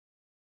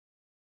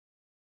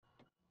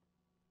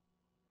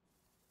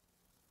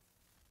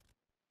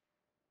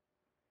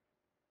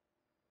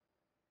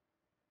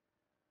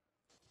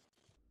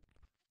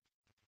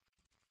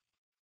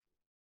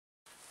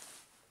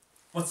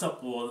What's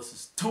up all, this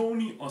is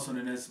Tony, also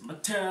known as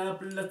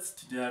MATAblets.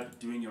 Today I'll be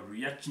doing a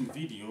reaction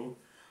video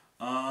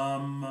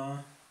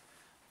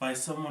by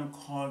someone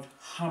called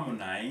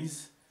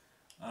Harmonize.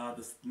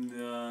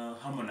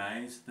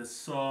 Harmonize, the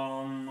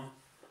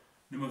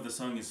name of the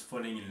song is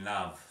Falling in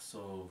Love.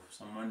 So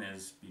someone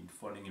has been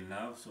falling in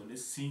love, so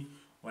let's see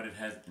what it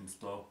has in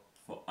store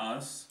for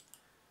us.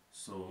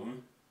 So,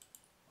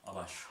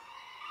 abash.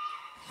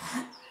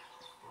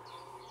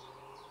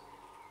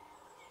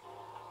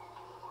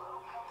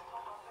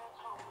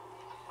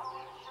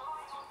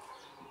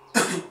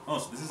 Oh,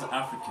 so this is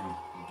African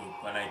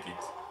dope. I like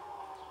it.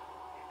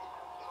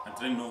 I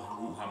don't know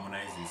who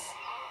Harmonize is.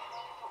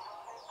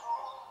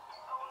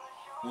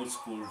 Old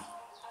school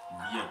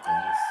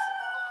vehicles.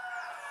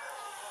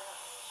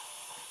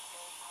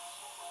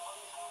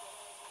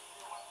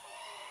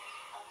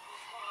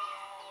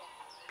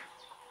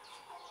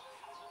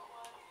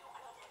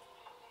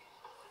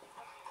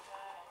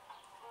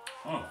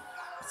 Oh,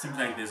 it seems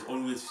like there's a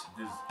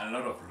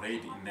lot of red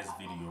in this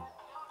video.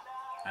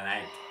 I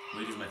like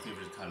red is my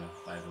favorite color,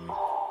 by the way.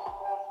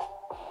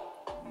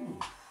 Ooh.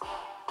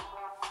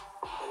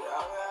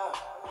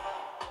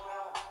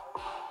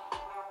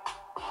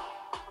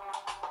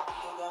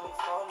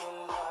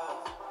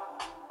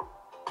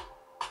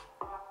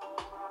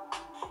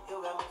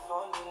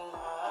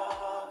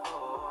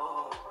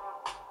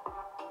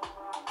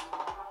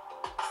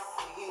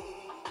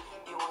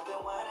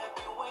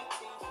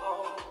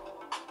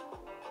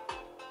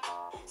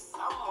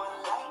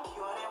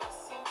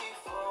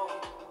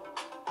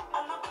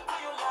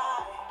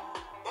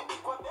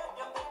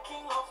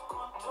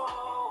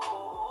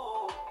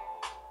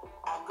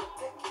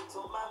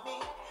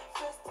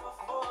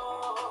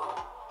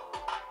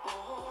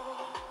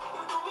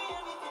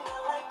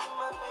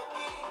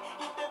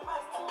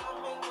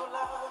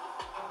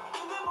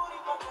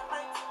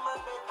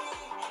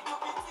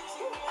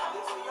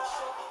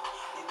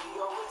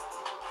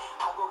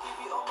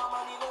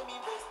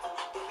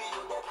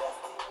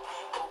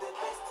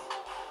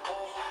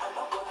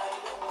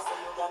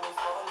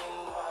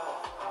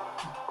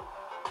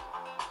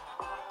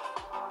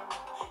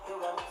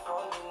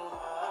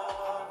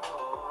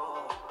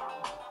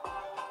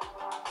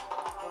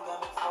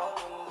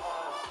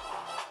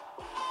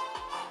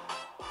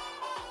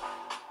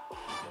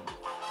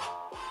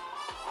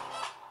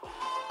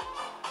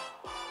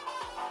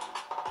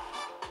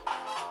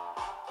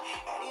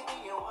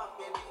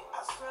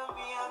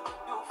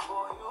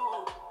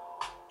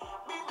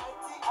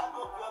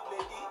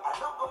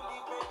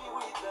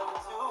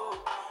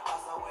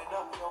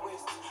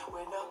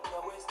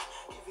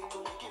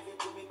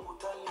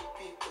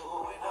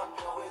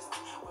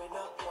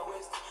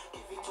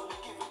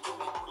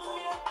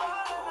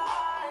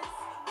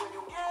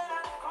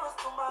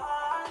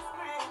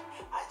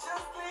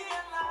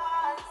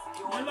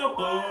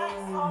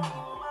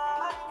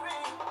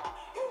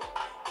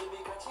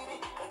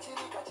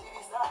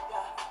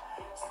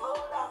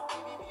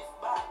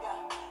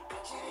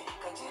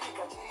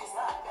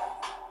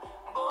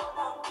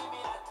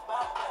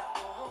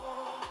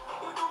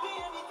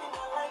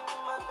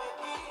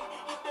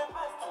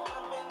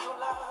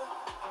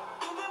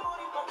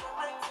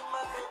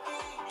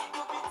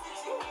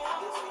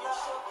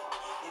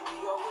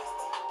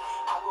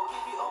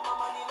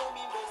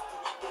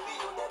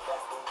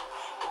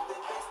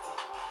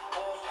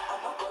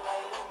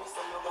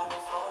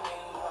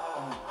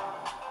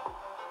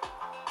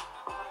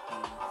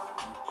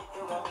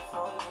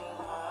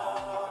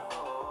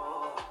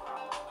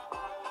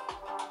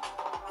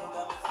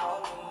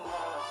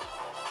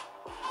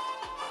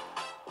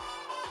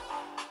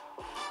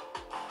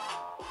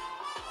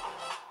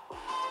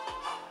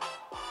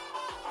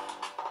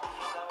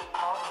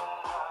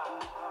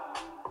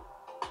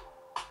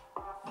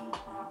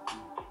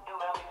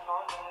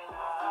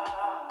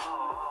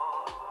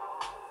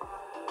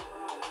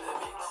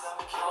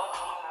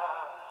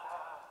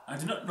 I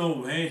do not know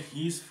where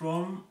he's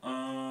from,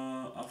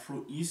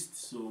 Afro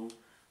East, so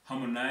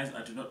Harmonize.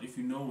 I do not, if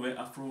you know where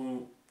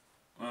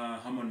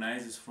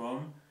Harmonize is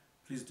from,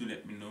 please do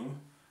let me know.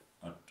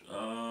 But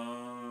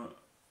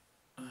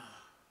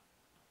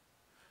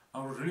I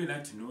would really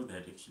like to know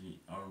that actually.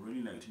 I would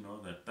really like to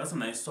know that. That's a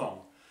nice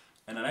song,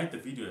 and I like the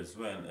video as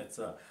well. It's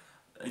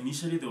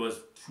initially there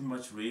was too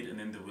much red, and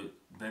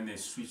then they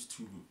switched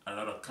to a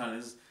lot of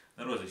colors.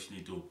 That was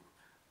actually dope.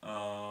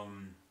 That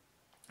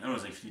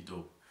was actually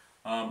dope.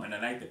 And I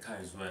like the car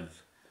as well.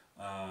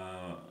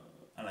 I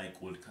like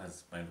old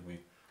cars, by the way,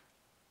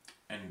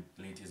 and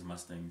latest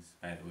Mustangs,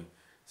 by the way.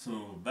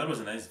 So that was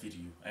a nice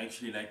video. I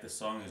actually like the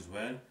song as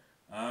well.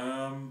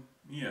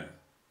 Yeah.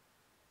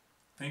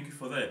 Thank you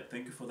for that.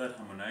 Thank you for that,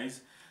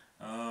 Harmonize.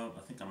 I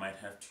think I might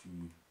have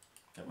to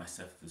get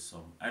myself this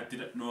song. I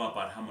didn't know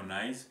about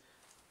Harmonize.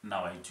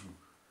 Now I do.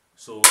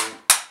 So,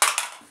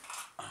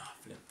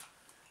 flip.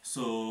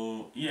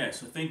 So yeah.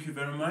 So thank you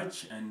very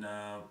much, and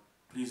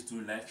please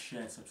do like,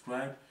 share, and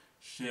subscribe.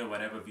 Share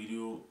whatever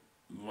video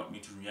you want me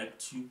to react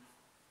to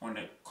on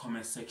the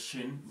comment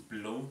section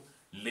below.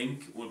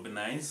 Link will be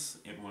nice.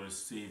 It will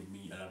save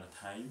me a lot of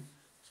time.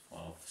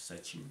 of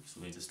searching.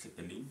 So I just click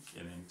the link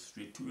and then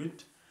straight to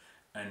it.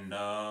 And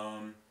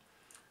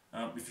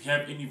if you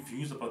have any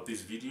views about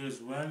this video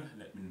as well,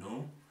 let me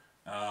know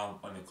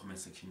on the comment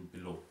section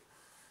below.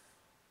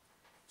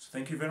 So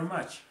thank you very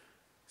much.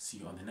 See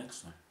you on the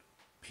next one.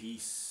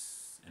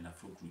 Peace and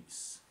Afro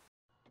Greece.